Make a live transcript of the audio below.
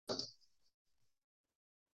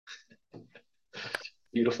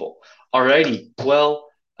Beautiful. Alrighty. Well,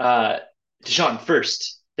 uh, Deshawn,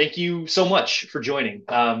 first, thank you so much for joining.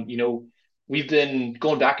 We've been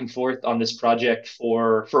going back and forth on this project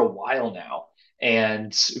for a while now,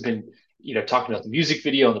 and we've been, talking about the music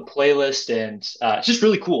video and the playlist, and it's just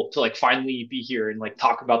really cool to like finally be here and like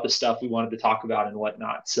talk about the stuff we wanted to talk about and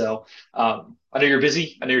whatnot. So, I know you're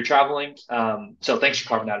busy. I know you're traveling. So thanks for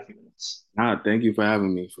carving out a few minutes. Thank you for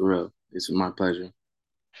having me, for real. It's my pleasure.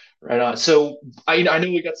 Right on. So I know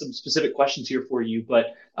we got some specific questions here for you,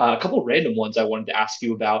 but a couple of random ones I wanted to ask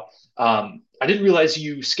you about. I didn't realize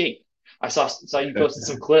you skate. I saw you posted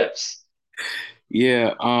some clips.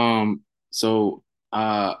 Yeah, so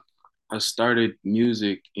uh I started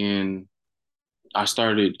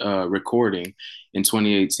recording in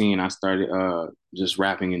 2018. I started just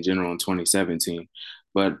rapping in general in 2017.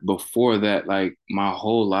 But before that, like my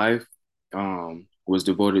whole life was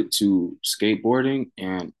devoted to skateboarding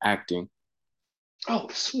and acting. Oh,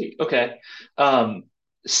 sweet. Okay. Um,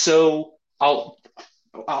 so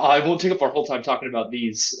I won't take up our whole time talking about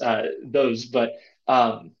those, but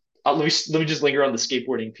let me just linger on the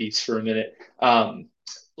skateboarding piece for a minute.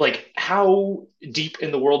 Like, how deep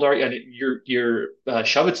in the world are you? And your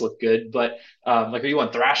shovets look good, but like, are you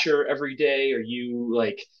on Thrasher every day? Are you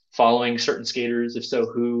like following certain skaters? If so,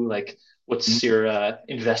 who? Like, what's your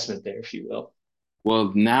investment there, if you will?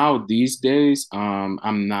 Well, now these days,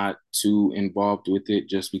 I'm not too involved with it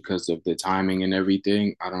just because of the timing and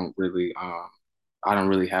everything. I don't really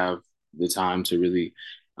have the time to really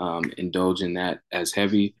indulge in that as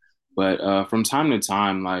heavy. But from time to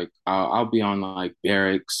time, like I'll be on like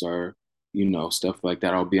barracks or stuff like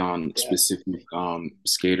that. I'll be on Yeah. specific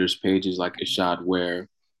skaters pages like Ishad Ware.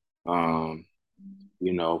 Um,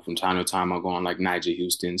 from time to time I'll go on like Nigel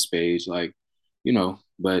Houston's page, like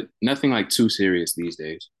but nothing like too serious these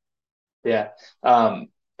days. Yeah.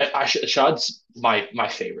 Shad's my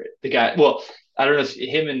favorite. The guy. Well, I don't know if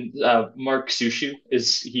him and Mark Sushu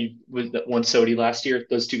is he with the one Sodi last year.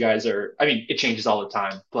 Those two guys are. I mean, it changes all the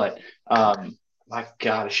time, but my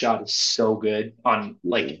God, Shad is so good on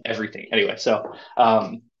Yeah. like everything. Anyway, so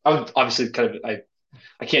I'm obviously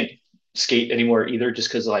I can't skate anymore either, just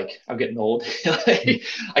because like I'm getting old. Like,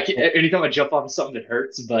 I can't. Anytime I jump off of something, it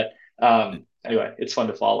hurts. But anyway, it's fun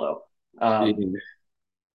to follow. Um, Yeah.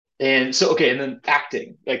 and so, okay, and then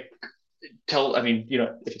acting, like I mean,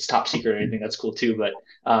 if it's top secret or anything, that's cool too. But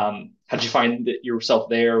how'd you find yourself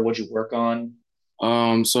there? What'd you work on?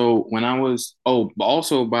 So when I was, but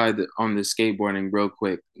also by the on the skateboarding, real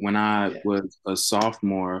quick, when I Yeah. was a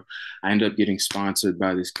sophomore, I ended up getting sponsored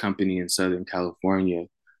by this company in Southern California.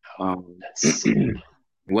 That's sick.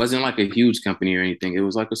 It wasn't like a huge company or anything. It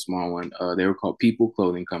was like a small one. They were called People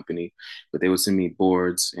Clothing Company, but they would send me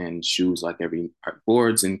boards and shoes like every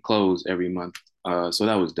boards and clothes every month. So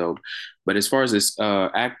that was dope. But as far as this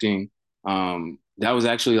acting, that was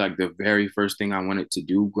actually like the very first thing I wanted to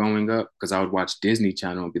do growing up because I would watch Disney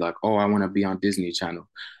Channel and be like, oh, I want to be on Disney Channel.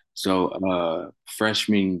 So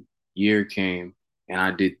freshman year came and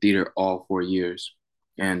I did theater all 4 years.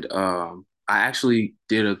 And I actually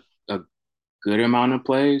did a good amount of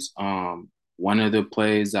plays. One of the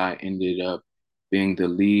plays I ended up being the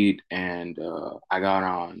lead, and I got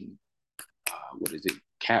on what is it,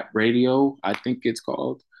 Cat Radio, I think it's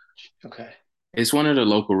called. Okay. It's one of the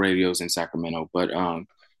local radios in Sacramento, but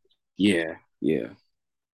yeah, yeah.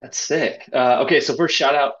 That's sick. Okay, so first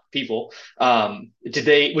shout out people.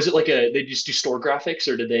 Was it like they just do store graphics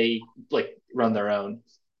or did they like run their own?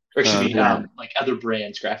 Or excuse me, Yeah, like other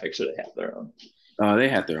brands graphics or they have their own? they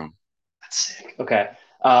had their own. That's sick. Okay.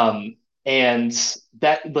 Um, and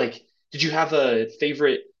that like, did you have a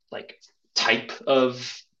favorite like type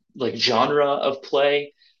of like genre of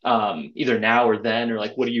play? Either now or then, or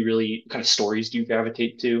like what do you really kind of stories do you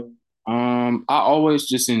gravitate to? I always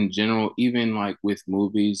just in general, even like with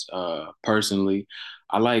movies, personally,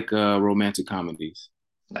 I like romantic comedies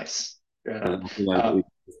Nice. Right because on. I feel like Uh,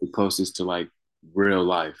 it's the closest to like real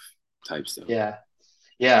life type stuff. yeah.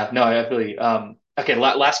 Yeah, no, I really. Okay,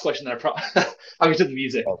 last question that I probably I'll get to the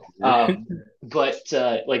music. But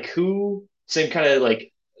like, who? Same kind of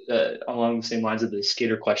like along the same lines of the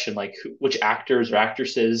skater question. Like, which actors or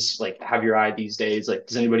actresses like have your eye these days? Like,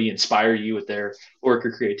 does anybody inspire you with their work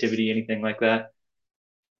or creativity, anything like that?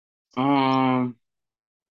 Um,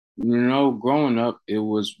 growing up, it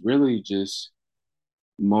was really just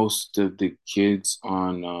most of the kids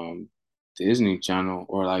on Disney Channel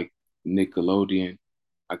or like Nickelodeon.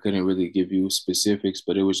 I couldn't really give you specifics,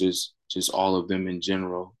 but it was just all of them in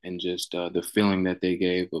general, and just the feeling that they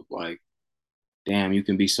gave of like, damn, you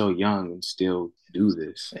can be so young and still do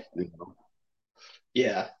this.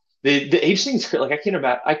 Yeah. The age thing is like I can't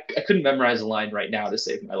imagine. I couldn't memorize a line right now to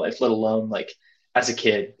save my life, let alone like as a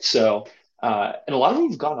kid. So and a lot of them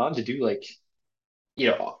have gone on to do like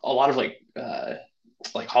a lot of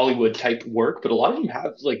like Hollywood type work, but a lot of them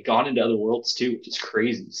have like gone into other worlds too, which is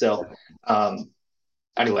crazy. So um,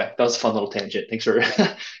 anyway, that was a fun little tangent. Thanks for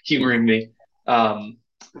humoring me. Um,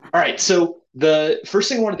 all right. So the first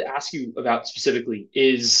thing I wanted to ask you about specifically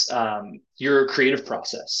is your creative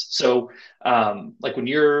process. So, like when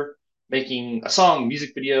you're making a song,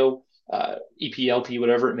 music video, EP, LP,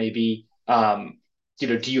 whatever it may be,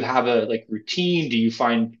 do you have a like routine? Do you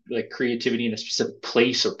find like creativity in a specific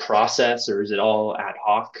place or process, or is it all ad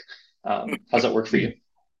hoc? How's that work for you?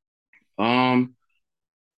 Um,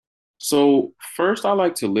 so first I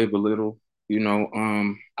like to live a little,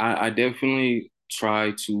 I definitely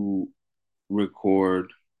try to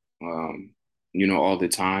record all the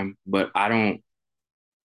time, but I don't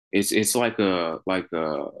it's like a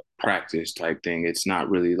practice type thing. It's not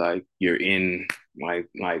really like you're in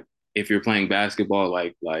like if you're playing basketball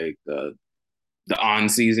the on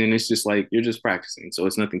season, it's just like you're just practicing. So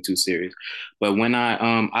it's nothing too serious. But when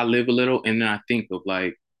I live a little and then I think of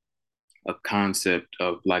like a concept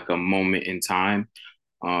of like a moment in time.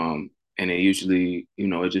 And it usually,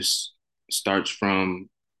 it just starts from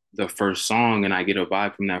the first song and I get a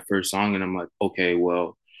vibe from that first song and I'm like, okay,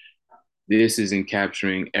 well, this isn't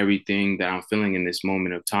capturing everything that I'm feeling in this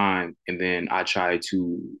moment of time. And then I try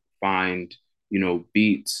to find,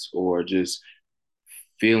 beats or just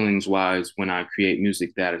feelings wise when I create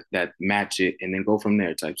music that match it and then go from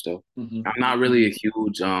there type stuff. Hmm. I'm not really a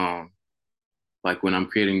huge like when I'm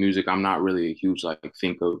creating music, I'm not really a huge like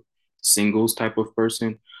think of singles type of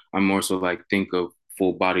person. I'm more so like think of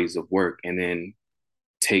full bodies of work and then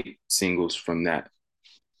take singles from that.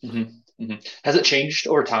 Hmm. Hmm. Has it changed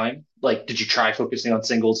over time? Like, did you try focusing on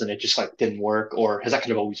singles and it just like didn't work, or has that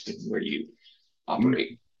kind of always been where you Mm,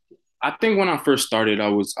 operate? I think when I first started, I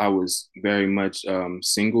was very much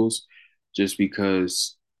singles, just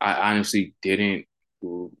because I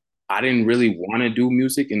didn't really want to do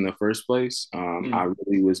music in the first place. I Mm.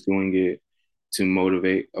 really was doing it to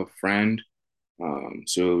motivate a friend.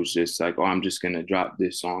 So it was just like, oh, I'm just gonna drop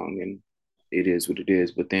this song and it is what it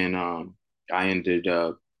is. But then I ended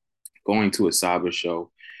up going to a Saba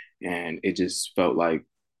show and it just felt like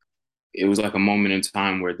it was like a moment in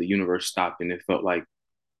time where the universe stopped and it felt like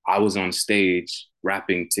I was on stage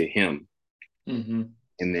rapping to him. Hmm.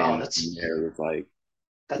 And Oh, then from that's there it was like,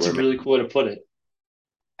 that's a we're really cool way to put it.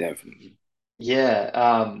 definitely.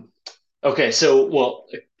 Yeah. Okay. So, well,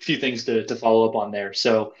 a few things to follow up on there.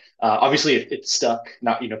 So, obviously, it's stuck.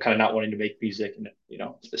 Not kind of not wanting to make music, and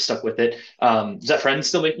stuck with it. Is that friend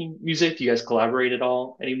still making music? Do you guys collaborate at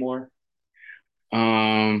all anymore?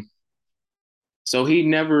 Um, so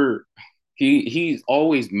he's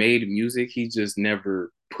always made music, he just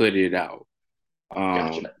never put it out. Um,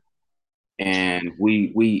 Gotcha. and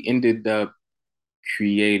we ended up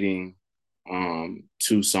creating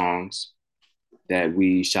two songs that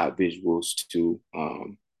we shot visuals to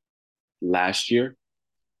last year.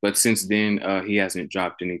 But since then, he hasn't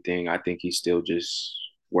dropped anything. I think he's still just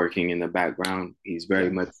working in the background. He's very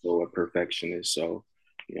Yeah. much so a perfectionist. So,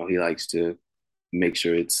 he likes to make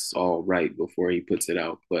sure it's all right before he puts it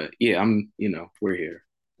out. But yeah, we're here.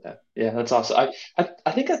 Yeah, yeah, that's awesome.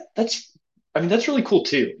 I think that's I mean that's really cool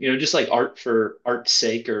too. Just like art for art's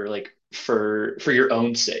sake or like for your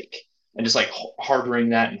own sake, and just like harboring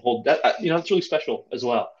that and hold that. It's really special as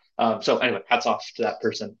well. So anyway, hats off to that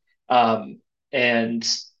person. And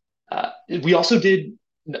we also did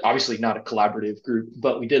obviously not a collaborative group,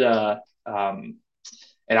 but we did an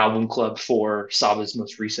album club for Saba's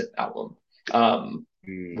most recent album,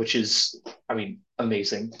 Mm, which is, I mean,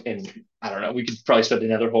 amazing. And I don't know, we could probably spend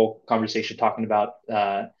another whole conversation talking about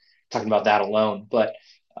that alone. But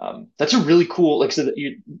that's a really cool, like, so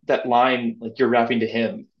that line, like you're rapping to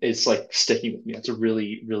him, is like sticking with me. That's a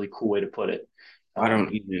really, really cool way to put it. I don't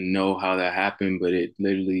Um, even know how that happened, but it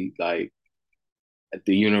literally like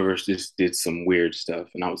the universe just did some weird stuff,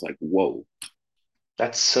 and I was like, whoa.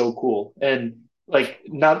 that's so cool. And like,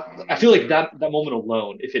 not, I feel like that moment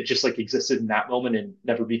alone, if it just like existed in that moment and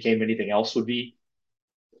never became anything else, would be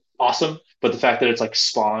awesome. But the fact that it's like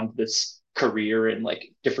spawned this career and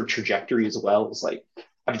like different trajectory as well is like,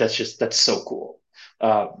 I mean, that's so cool.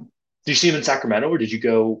 Did you see him in Sacramento or did you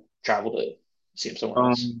go travel to see him somewhere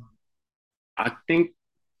else? Um, I think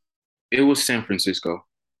it was San Francisco.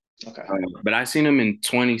 Okay. But I seen him in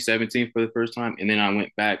 2017 for the first time, and then I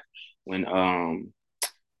went back when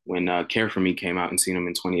Care for Me came out and seen him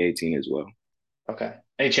in 2018 as well. Okay.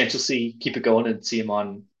 Any chance you'll keep it going and see him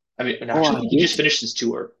on? I mean, and Oh, actually, I I think he did. just finished his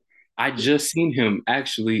tour. I just seen him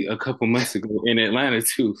actually a couple months ago in Atlanta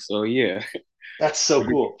too. So yeah, That's so every,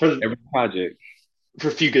 cool for every project.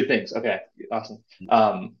 a few good things. Okay, awesome.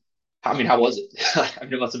 I mean, how was it? I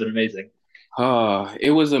mean, it must have been amazing.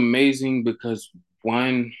 It was amazing because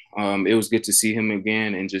one, it was good to see him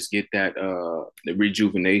again and just get that the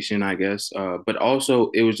rejuvenation, I guess. But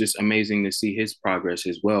also it was just amazing to see his progress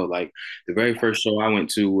as well. Like the very Yeah, first show I went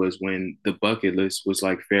to was when the bucket list was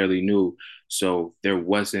like fairly new. So there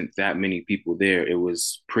wasn't that many people there. It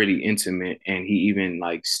was pretty intimate. And he even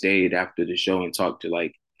like stayed after the show and talked to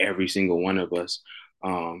like every single one of us.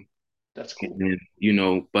 Um, that's and cool.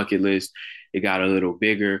 then, bucket list, it got a little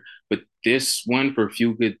bigger. But this one, for a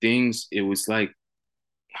few good things, it was like,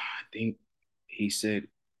 I think he said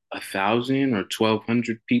 1,000 or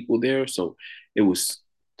 1,200 people there. So it was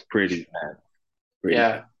pretty bad, pretty bad.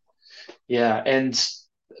 Yeah, yeah, and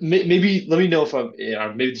maybe let me know if I'm,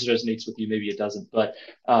 maybe this resonates with you, maybe it doesn't, but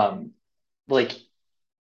um, like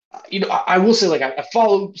I will say like I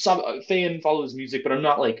follow some fan follows music, but I'm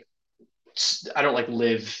not like I don't like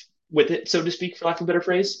live with it, so to speak, for lack of a better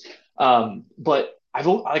phrase. But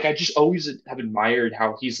like I just always have admired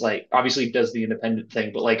how he's like obviously does the independent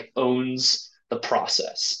thing, but like owns the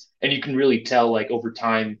process, and you can really tell like over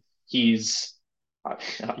time he's I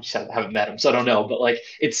just haven't met him, so I don't know, but like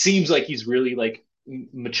it seems like he's really like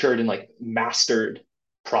matured and like mastered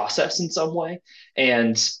process in some way,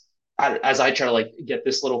 and as I try to like get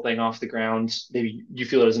this little thing off the ground, maybe you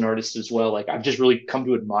feel it as an artist as well. Like I've just really come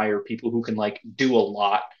to admire people who can like do a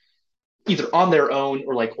lot either on their own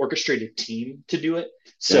or like orchestrate a team to do it.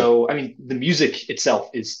 Def- So I mean, the music itself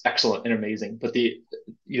is excellent and amazing, but the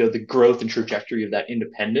growth and trajectory of that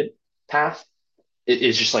independent path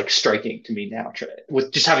is just like striking to me now.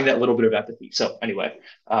 With just having that little bit of empathy. So anyway,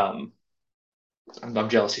 um, I'm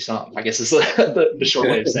jealous he's not. I guess is the short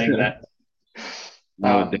way of saying that.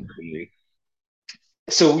 no, Um, definitely.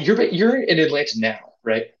 so you're in Atlanta now,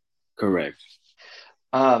 right? Correct.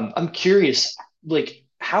 I'm curious, like,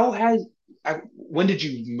 when did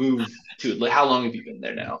you move to, like, how long have you been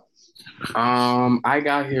there now? I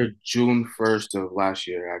got here June 1st of last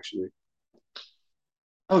year, actually.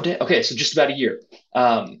 Oh, okay, so just about a year.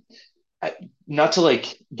 Um, I, not to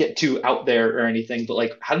like get too out there or anything, but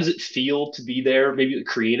like, how does it feel to be there, maybe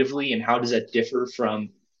creatively, and how does that differ from,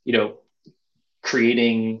 you know,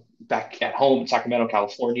 creating back at home in Sacramento,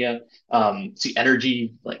 California? Is the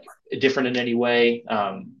energy like different in any way?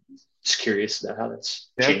 Just curious about how that's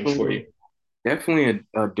changed for Definitely, you. definitely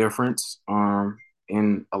a difference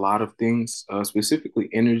in a lot of things, specifically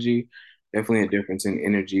energy. Definitely a difference in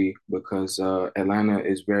energy because Atlanta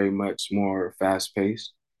is very much more fast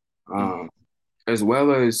paced, Mm-hmm. as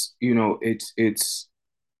well as it's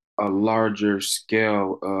a larger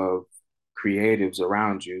scale of creatives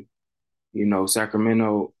around you.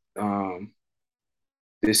 Sacramento,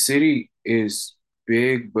 the city is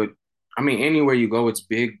big, but I mean anywhere you go, it's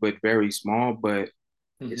big but very small. But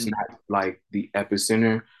it's Mm-hmm. not like the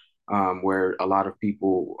epicenter where a lot of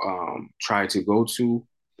people try to go to,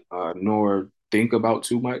 nor think about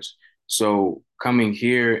too much. So coming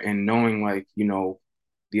here and knowing like,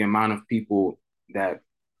 the amount of people that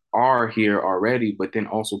are here already, but then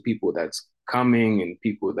also people that's coming and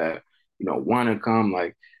people that, want to come,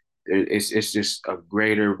 like it's just a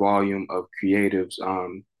greater volume of creatives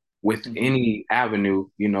with Mm-hmm. any avenue,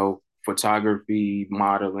 photography,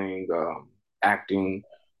 modeling, acting,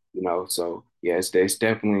 so yeah, it's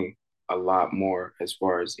definitely a lot more as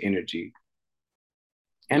far as energy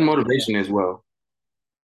and Yeah, yeah. motivation as well.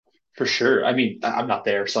 For sure. I mean, I'm not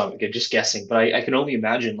there, so I'm just guessing, but I can only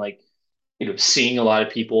imagine like, seeing a lot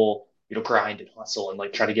of people, grind and hustle and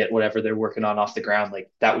like try to get whatever they're working on off the ground.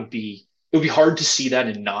 Like it would be hard to see that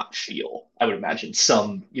and not feel, I would imagine,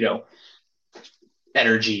 some,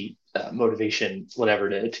 energy, motivation, whatever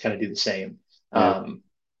to kind of do the same. Yeah. Um,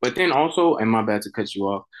 But then also, and my bad to cut you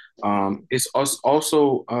off, it's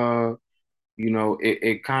also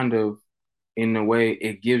it kind of in a way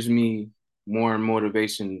it gives me more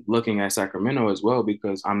motivation looking at Sacramento as well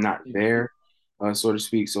because I'm not mhm, there, so to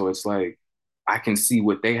speak. So it's like I can see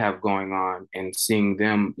what they have going on and seeing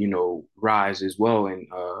them, rise as well and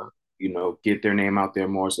get their name out there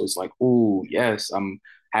more. So it's like, oh yes, I'm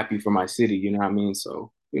happy for my city. You know what I mean?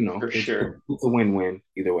 So for it's sure. it's a win-win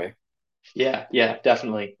either way. Yeah, yeah,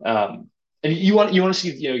 definitely. And you want to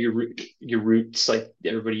see, your roots, like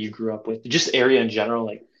everybody you grew up with, just the area in general.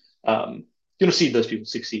 Like, you want to see those people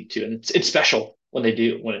succeed too, and it's special when they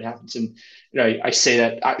do, when it happens. And I say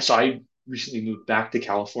that. So I recently moved back to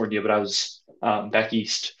California, but I was back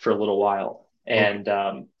east for a little while. Okay,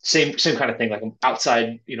 And same kind of thing. Like I'm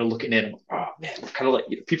outside, looking in. I'm like, oh man, kind of like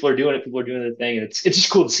people are doing it. People are doing their thing, and it's just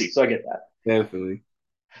cool to see. So I get that. definitely.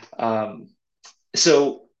 Um,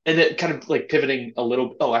 so and then kind of like pivoting a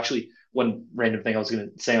little. Oh, actually, one random thing I was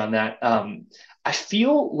going to say on that. I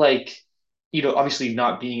feel like obviously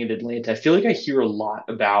not being in Atlanta, I feel like I hear a lot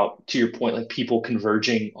about, to your point, like people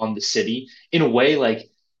converging on the city in a way like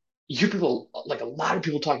you hear people like a lot of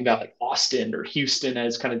people talking about like Austin or Houston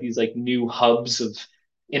as kind of these like new hubs of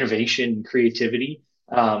innovation and creativity.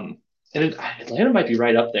 Um, and Atlanta might be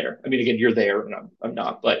right up there. I mean, again, you're there and I'm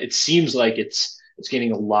not, but it seems like it's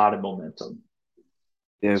gaining a lot of momentum.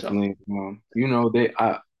 So, Definitely.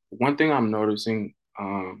 One thing I'm noticing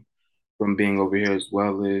from being over here as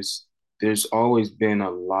well is there's always been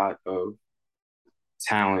a lot of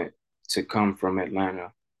talent to come from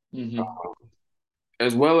Atlanta, hmm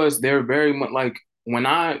as well as they're very much like when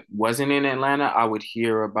I wasn't in Atlanta, I would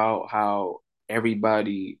hear about how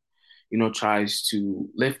everybody, tries to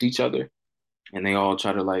lift each other and they all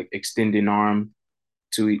try to like extend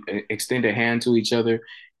a hand to each other.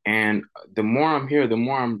 And the more I'm here, the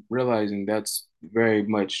more I'm realizing that's very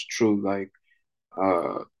much true. Like,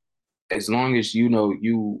 uh, as long as you know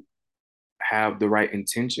you have the right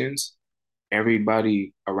intentions,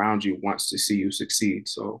 everybody around you wants to see you succeed.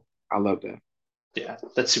 So I love that. yeah,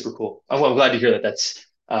 that's super cool. I'm glad to hear that that's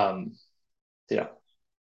you know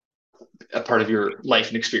a part of your life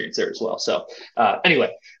and experience there as well. So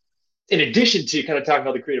anyway, in addition to kind of talking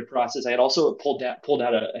about the creative process, I had also pulled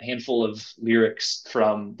out a handful of lyrics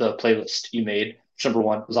from the playlist you made. Number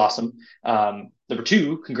one was awesome. Number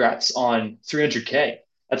two, congrats on 300K.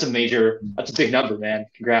 That's a big number, man.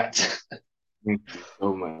 Congrats. Thank you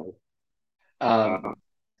so much. um, Uh,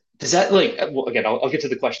 does that like, well, again, I'll get to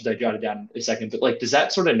the questions I jotted down in a second, but like, does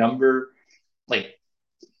that sort of number, like,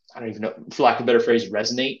 I don't even know, for lack of a better phrase,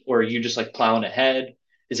 resonate? Or are you just like plowing ahead?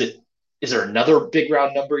 Is it, is there another big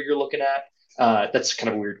round number you're looking at? That's kind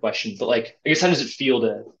of a weird question, but like, I guess how does it feel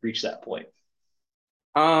to reach that point?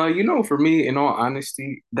 for me, in all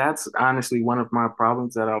honesty, that's honestly one of my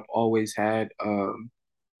problems that I've always had.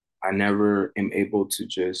 I never am able to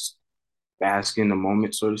just bask in the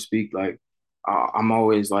moment, so to speak. Like, I'm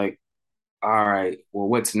always like, all right, well,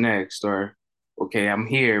 what's next? Or, okay, I'm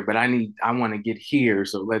here, but I want to get here,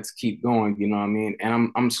 so let's keep going. You know what I mean?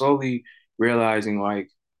 And I'm slowly realizing, like,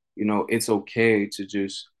 it's okay to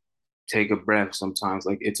just take a breath sometimes.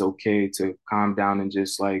 Like, it's okay to calm down and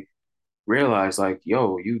just like realize, like,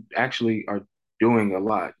 yo, you actually are doing a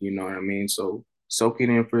lot. You know what I mean? So soak it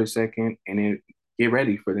in for a second and then get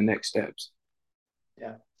ready for the next steps.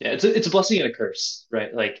 Yeah. Yeah. It's a blessing and a curse,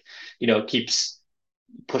 right? Like, it keeps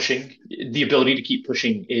pushing. The ability to keep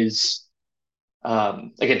pushing is,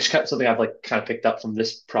 again, just kind of something I've like kind of picked up from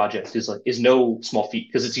this project is no small feat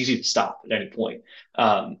because it's easy to stop at any point.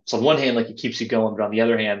 So on one hand, like it keeps you going, but on the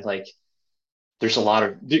other hand, like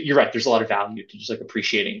you're right, there's a lot of value to just like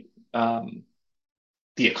appreciating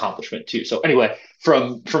the accomplishment too. So anyway,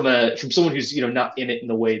 from someone who's not in it in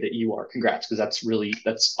the way that you are, congrats, because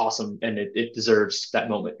that's awesome and it deserves that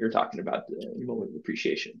moment you're talking about, the moment of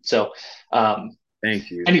appreciation. So um,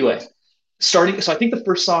 Thank you. anyway, so I think the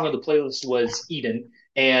first song on the playlist was Eden.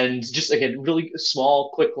 And just again, really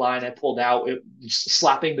small, quick line I pulled out. Just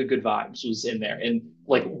slapping the good vibes was in there. And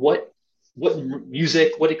like, what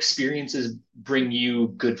music, what experiences bring you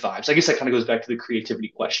good vibes? I guess that kind of goes back to the creativity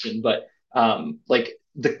question, but like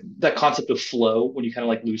that concept of flow when you kind of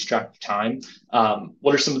like lose track of time.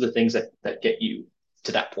 What are some of the things that get you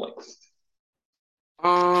to that point?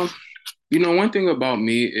 Um, one thing about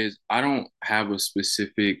me is I don't have a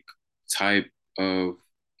specific type of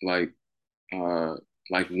like uh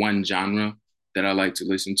one genre that I like to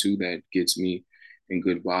listen to that gets me in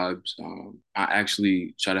good vibes. I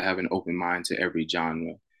actually try to have an open mind to every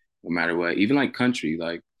genre, no matter what. Even like country,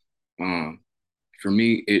 like um for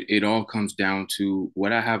me, it all comes down to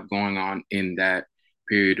what I have going on in that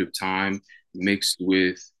period of time mixed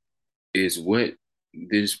with is what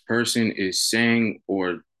this person is saying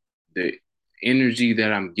or the energy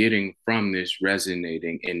that I'm getting from this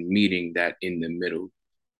resonating and meeting that in the middle.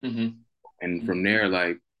 Mm-hmm. And from there,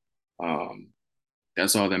 like, um,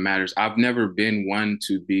 that's all that matters. I've never been one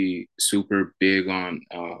to be super big on,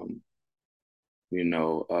 you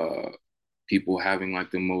know, people having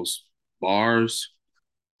like the most bars.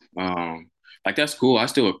 Um, like that's cool. I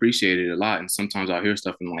still appreciate it a lot. And sometimes I'll hear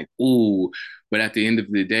stuff and I'm like, ooh, but at the end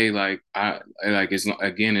of the day, I like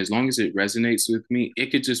again, as long as it resonates with me,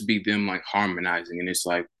 it could just be them like harmonizing and it's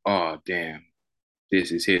like, oh damn,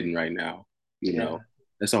 this is hidden right now. You know, Yeah.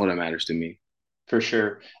 that's all that matters to me. For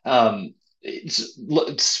sure.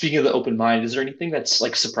 Speaking of the open mind, is there anything that's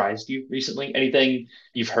like surprised you recently? Anything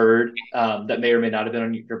you've heard that may or may not have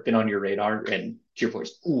been on your radar? And to your point,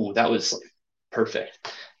 ooh, that was like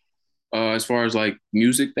perfect. As far as like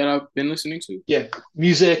music that I've been listening to, Yeah,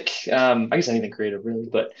 music. I guess anything creative, really,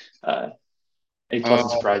 but uh, any pleasant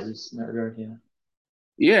uh, surprises in that regard? Yeah.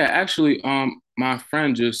 yeah, actually, my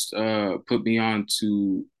friend just put me on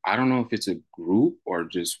to, I don't know if it's a group or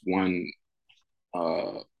just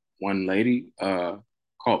uh one lady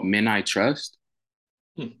called Men I Trust.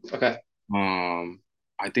 Okay. Um,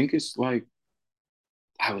 I think it's like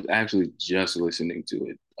I was actually just listening to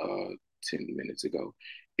it 10 minutes ago.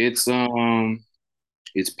 It's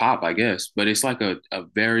it's pop, I guess, but it's like a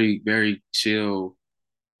very, very chill.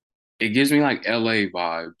 It gives me like LA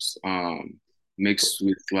vibes, mixed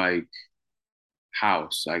with like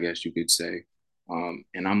house, I guess you could say.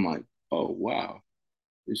 And I'm like, oh wow,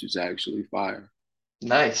 this is actually fire.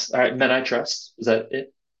 Nice. All right. Men I trust. Is that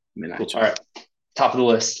it? Men I Cool. All right. Trust. Top of the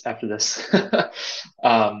list after this.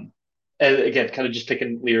 um, and again, kind of just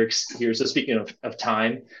picking lyrics here. So speaking of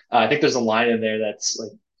time, I think there's a line in there that's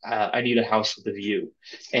like, I need a house with a view.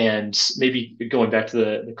 And maybe going back to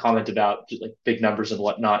the comment about just like big numbers and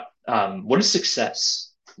whatnot, what does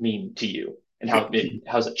success mean to you? And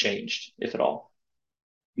how's it changed, if at all?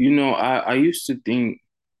 You know, I used to think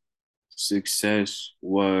success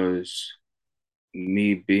was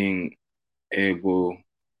me being able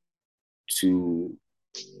to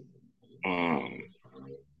um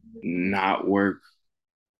not work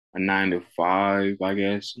a 9 to 5, I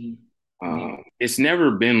guess. Mm-hmm. It's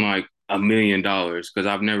never been like $1 million because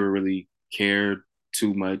I've never really cared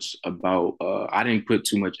too much about I didn't put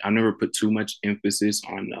too much I never put too much emphasis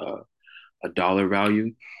on a dollar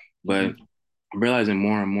value. But Mm-hmm. I'm realizing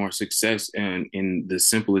more and more success and in the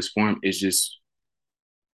simplest form is just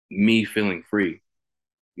me feeling free.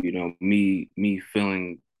 You know, me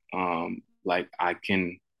feeling like I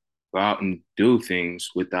can go out and do things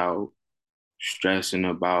without stressing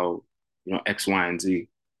about, X, Y, and Z.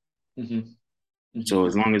 Mm-hmm. So Mm-hmm.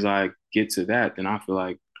 as long as I get to that, then I feel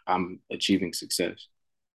like I'm achieving success.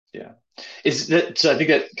 Yeah. Is that so? I think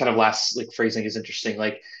that kind of last like phrasing is interesting.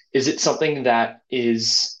 Like, is it something that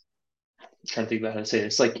is I'm trying to think about how to say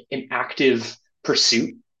this, like an active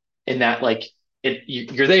pursuit in that like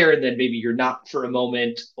you're there and then maybe you're not for a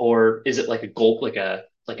moment, or is it like a goal, like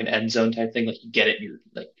an end zone type thing? Like you get it, you're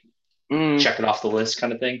like Mm, check it off the list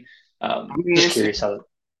kind of thing. I mean, Just curious how.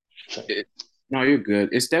 Sorry. it, no, you're good.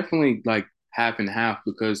 It's definitely like half and half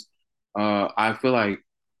because I feel like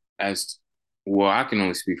as well, I can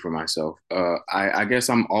only speak for myself. I guess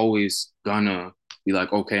I'm always gonna be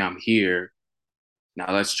like, okay, I'm here.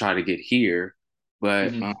 Now let's try to get here.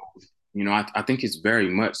 But Hmm. I think it's very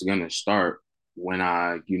much gonna start when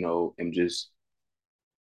I, am just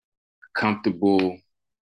comfortable.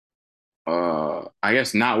 I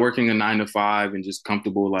guess not working a 9 to 5 and just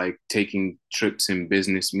comfortable like taking trips and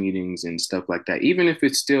business meetings and stuff like that. Even if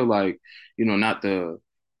it's still like, not the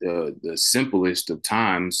simplest of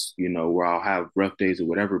times, where I'll have rough days or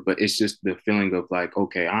whatever, but it's just the feeling of like,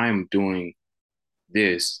 okay, I'm doing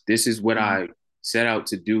this. This is what Hmm. I set out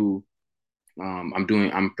to do.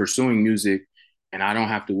 I'm pursuing music and I don't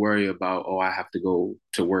have to worry about, oh, I have to go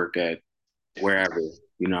to work at wherever,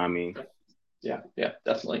 you know what I mean? Yeah, yeah,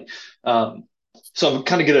 definitely. Um, so I'm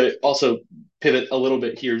kind of gonna also pivot a little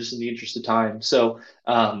bit here, just in the interest of time. So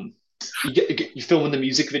you filming the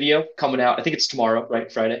music video coming out. I think it's tomorrow,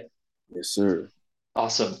 right? Friday. Yes, sir.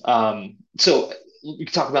 Awesome. So we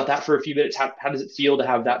can talk about that for a few minutes. How does it feel to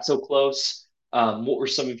have that so close? What were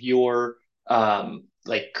some of your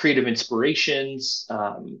like creative inspirations,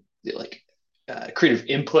 like creative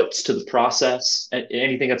inputs to the process?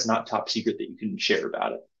 Anything that's not top secret that you can share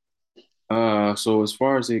about it? So as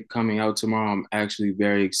far as it coming out tomorrow, I'm actually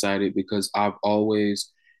very excited because I've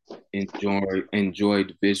always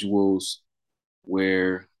enjoyed visuals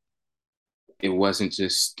where it wasn't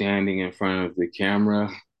just standing in front of the camera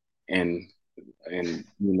and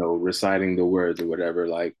reciting the words or whatever.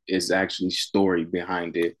 Like it's actually story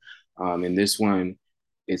behind it. And this one,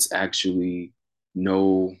 it's actually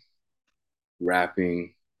no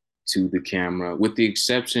rapping to the camera, with the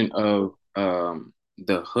exception of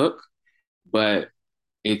the hook, but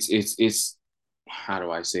it's how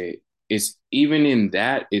do I say it? It's even in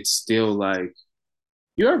that, it's still like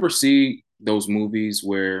you ever see those movies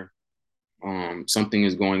where something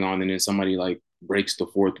is going on and then somebody like breaks the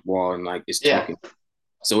fourth wall and like is Yeah, talking.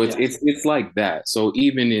 So it's yeah. it's it's like that. So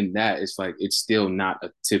even in that, it's like it's still not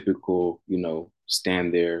a typical,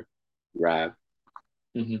 stand there rap.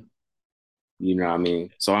 Hmm. You know what I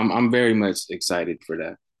mean? So I'm very much excited for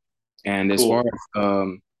that. And as far Cool.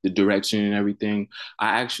 as the direction and everything.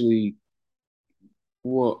 I actually,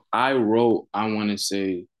 well, I wrote, I want to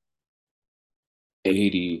say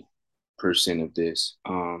 80% of this.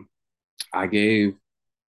 I gave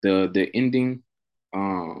the ending,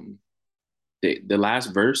 um, the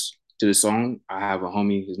last verse to the song. I have a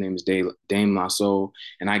homie, his name is Dame La Soul,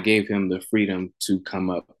 and I gave him the freedom to come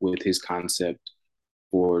up with his concept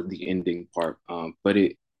for the ending part. But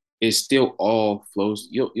it still all flows.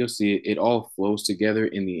 You'll see it. It all flows together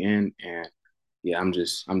in the end, and yeah, I'm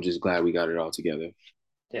just glad we got it all together.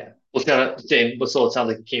 Yeah. Well, it's kind of same. So it sounds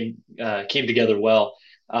like it came together well.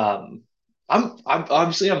 Um, I'm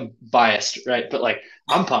obviously I'm biased, right? But like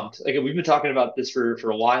I'm pumped. Like we've been talking about this for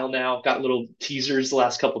a while now. Got little teasers the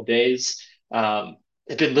last couple of days. I've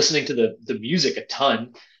been listening to the music a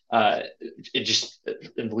ton. It just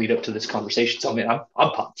in the lead up to this conversation. So man,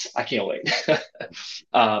 I'm pumped. I can't wait.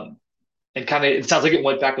 Um, and kind of it sounds like it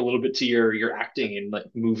went back a little bit to your acting and like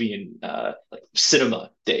movie and like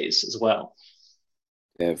cinema days as well.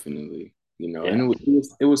 Definitely, and Yeah.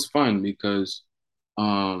 it was fun because,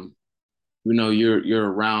 um,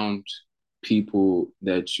 you're around people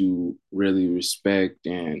that you really respect,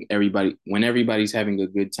 and when everybody's having a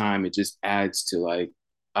good time, it just adds to like,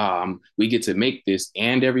 we get to make this,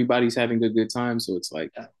 and everybody's having a good time, so it's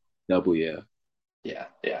like Yeah. double, yeah.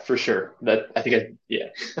 Yeah, for sure. Yeah,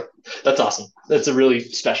 that's awesome. That's a really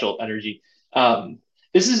special energy. Um,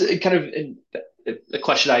 this is kind of a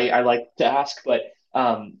question I like to ask, but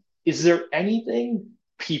is there anything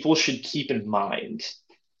people should keep in mind,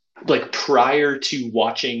 like prior to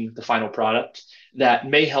watching the final product, that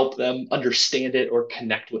may help them understand it or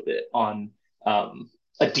connect with it on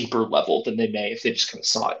a deeper level than they may if they just kind of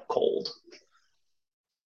saw it cold?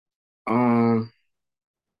 Um,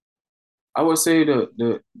 I would say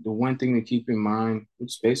the one thing to keep in mind,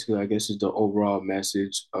 which basically I guess is the overall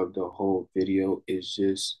message of the whole video, is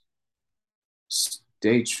just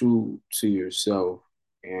stay true to yourself,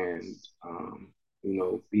 and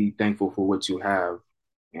be thankful for what you have,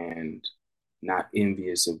 and not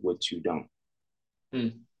envious of what you don't. Hmm.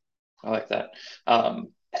 I like that.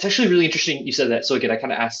 It's actually really interesting you said that. So again, I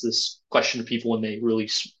kind of ask this question to people when they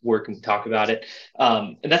release work and talk about it.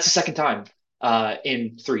 And that's the second time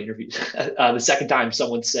in three interviews. The second time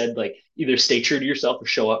someone said like either stay true to yourself or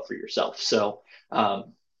show up for yourself. So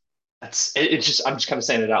it's just I'm just kind of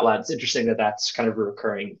saying it out loud. It's interesting that that's kind of a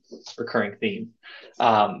recurring theme.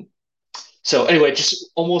 Um, so anyway, just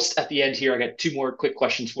almost at the end here. I got two more quick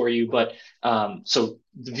questions for you. But so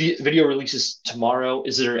the video releases tomorrow.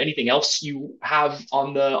 Is there anything else you have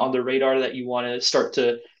on the radar that you want to start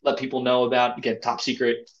to let people know about? Again, top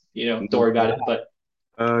secret. Don't worry about it. But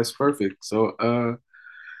It's perfect. So,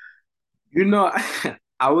 you know,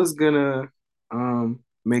 I was gonna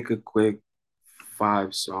make a quick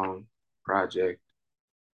 5 song project,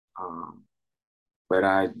 um, but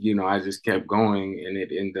I just kept going, and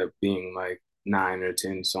it ended up being like 9 or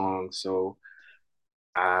 10 songs. So,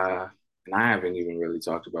 uh, and I haven't even really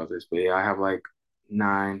talked about this, but yeah, I have like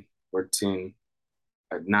 9 or 10,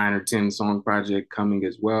 a 9 or 10 song project coming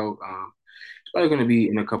as well. It's probably gonna be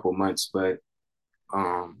in a couple months, but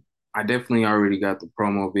Um, I definitely already got the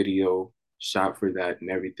promo video shot for that and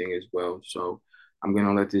everything as well. So I'm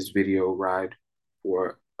gonna let this video ride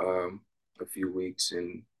for a few weeks,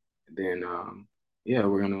 and then yeah,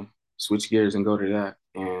 we're gonna switch gears and go to that.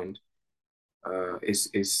 And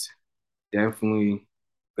it's definitely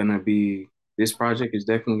gonna be this project is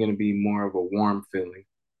definitely gonna be more of a warm feeling.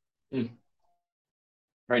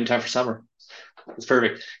 right in time for summer. It's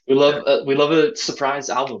perfect. We love a surprise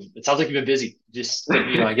album. It sounds like you've been busy. Just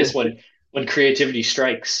but I guess when creativity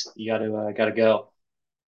strikes, you gotta go.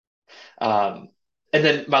 Um, and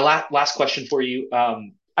then my last question for you.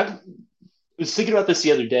 I was thinking about this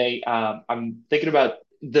the other day. I'm thinking about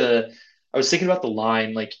I was thinking about the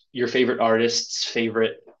line like your favorite artist's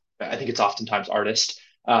favorite. I think it's oftentimes artist.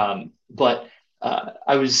 But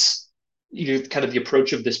I was kind of the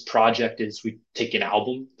approach of this project is we take an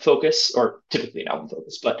album focus or typically an album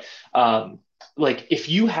focus, but like if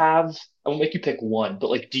you have, I won't make you pick one, but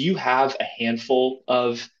like, do you have a handful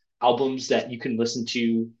of albums that you can listen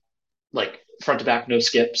to like front to back, no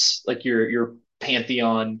skips, like your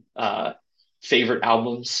pantheon favorite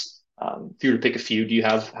albums? If you were to pick a few, do you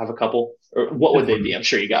have a couple, or what would they be? Definitely. I'm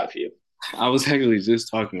sure you got a few. I was actually just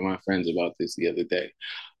talking to my friends about this the other day.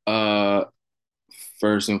 Uh,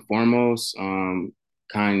 First and foremost,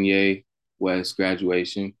 Kanye West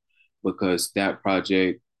graduation, because that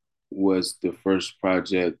project was the first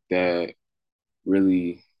project that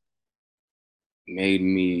really made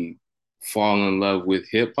me fall in love with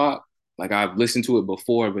hip hop. Like I've listened to it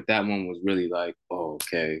before, but that one was really like, oh,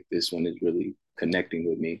 okay, this one is really connecting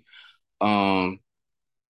with me. Um,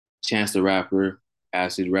 Chance the Rapper,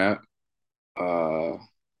 Acid Rap, uh,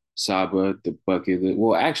 Saba, the bucket.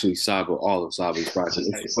 Well, actually, Saba, all of Saba's Hey,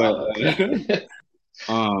 projects, but Saba. Okay.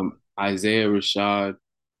 Isaiah Rashad,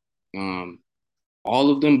 um,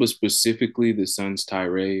 all of them, but specifically the Sun's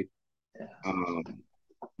Tirade, Yeah, um,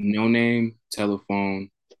 No Name, Telephone,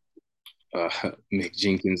 Mick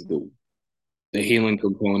Jenkins, the yeah, healing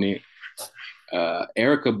component,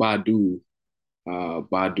 Erica Badu,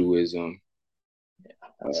 Baduism.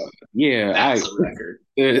 that's Yeah, I that's a record.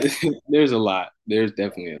 there, Yeah. there's a lot. There's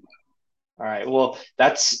definitely a lot. All right. Well,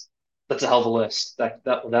 that's a hell of a list.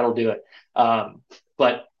 That'll do it.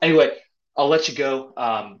 But anyway, I'll let you go.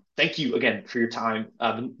 Thank you again for your time.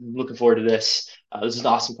 I've been looking forward to this. This is an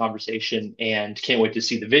awesome conversation, and can't wait to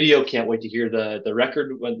see the video. Can't wait to hear the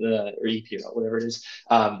record when the or EP or whatever it is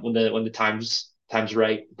when the time's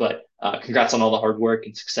right. But congrats on all the hard work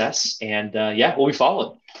and success. And yeah, we'll be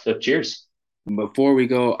following. So cheers. Before we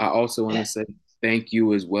go, I also want to Yeah. say thank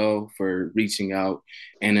you as well for reaching out.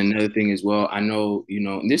 And another thing as well, I know,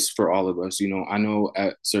 and this is for all of us, I know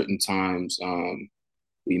at certain times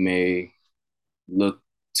we may look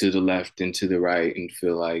to the left and to the right and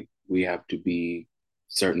feel like we have to be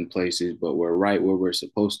certain places, but we're right where we're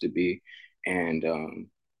supposed to be. And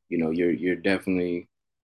you're definitely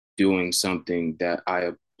doing something that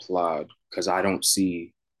I applaud because I don't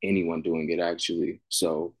see anyone doing it actually.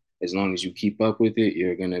 So as long as you keep up with it,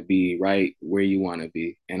 you're gonna be right where you want to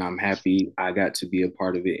be. And I'm happy I got to be a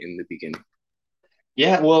part of it in the beginning.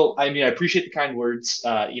 Yeah, well, I mean, I appreciate the kind words.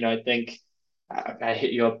 I think I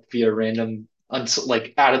hit you up via random,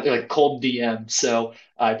 like out of like cold DM. So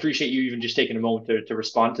I appreciate you even just taking a moment to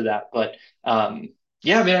respond to that. But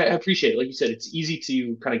yeah, man, I appreciate it. Like you said, it's easy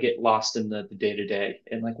to kind of get lost in the day to day,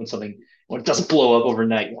 and like when it doesn't blow up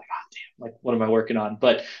overnight, you're like, oh damn, like what am I working on?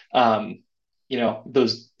 But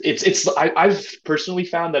those I've personally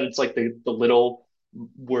found that it's like the little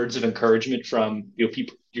words of encouragement from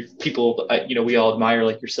people we all admire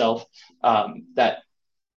like yourself, that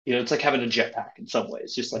it's like having a jetpack in some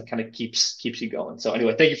ways, just like kind of keeps you going. So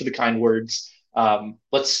anyway, thank you for the kind words.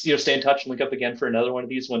 Let's stay in touch and link up again for another one of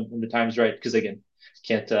these when the time's right, because again,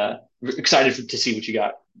 can't excited to see what you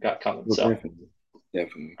got coming. Well, So definitely,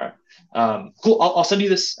 definitely. all right. Cool. I'll send you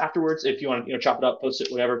this afterwards if you want to chop it up, post it,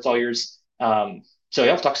 whatever. It's all yours. So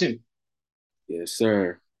yeah, I'll talk soon. Yes,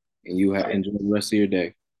 sir. And you All right. enjoy the rest of your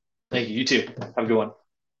day. Thank you. You too. Have a good one.